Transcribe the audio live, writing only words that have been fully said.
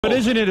But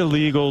isn't it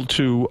illegal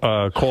to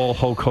call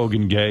Hulk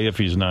Hogan gay if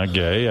he's not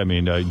gay? I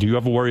mean, do you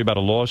ever worry about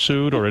a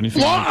lawsuit or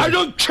anything? Well, like that? I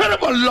don't care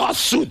about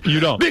lawsuit. You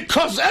don't?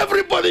 Because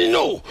everybody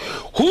know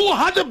who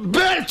had a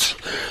belt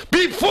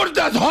before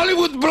that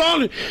Hollywood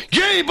blonde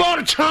gay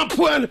bar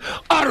champion,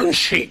 Aaron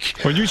Sheik.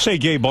 When you say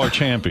gay bar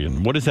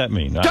champion, what does that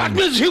mean? That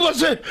means he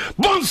was a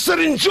monster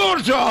in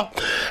Georgia,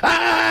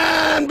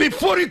 and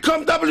before he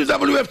come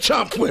WWF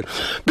champion,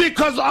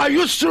 because I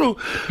used to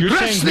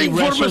wrestling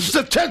for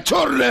Mr. Ted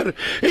Turner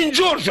in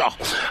Georgia,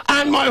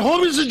 and my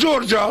home is in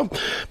Georgia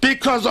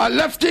because I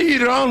left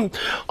Iran.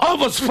 I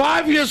was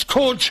 5 years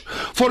coach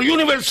for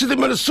University of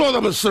Minnesota,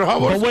 Mr.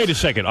 Howard. But wait a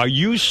second. Are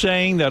you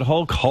saying that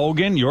Hulk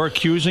Hogan, you're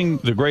accusing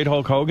the great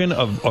Hulk Hogan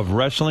of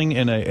wrestling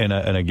in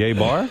a gay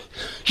bar?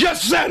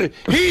 Yes, sir.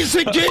 He's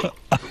a gay...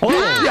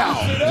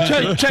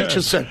 Yeah, check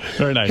yourself.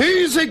 Very nice.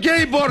 He's a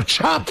gay bar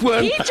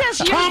champion. He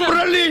just Tom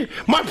Brady,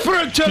 my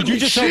friend, did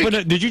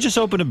you just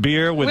open a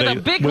beer with a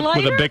Bic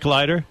lighter? with a Bic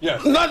lighter?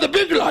 Not a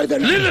big lighter,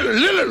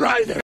 little lighter.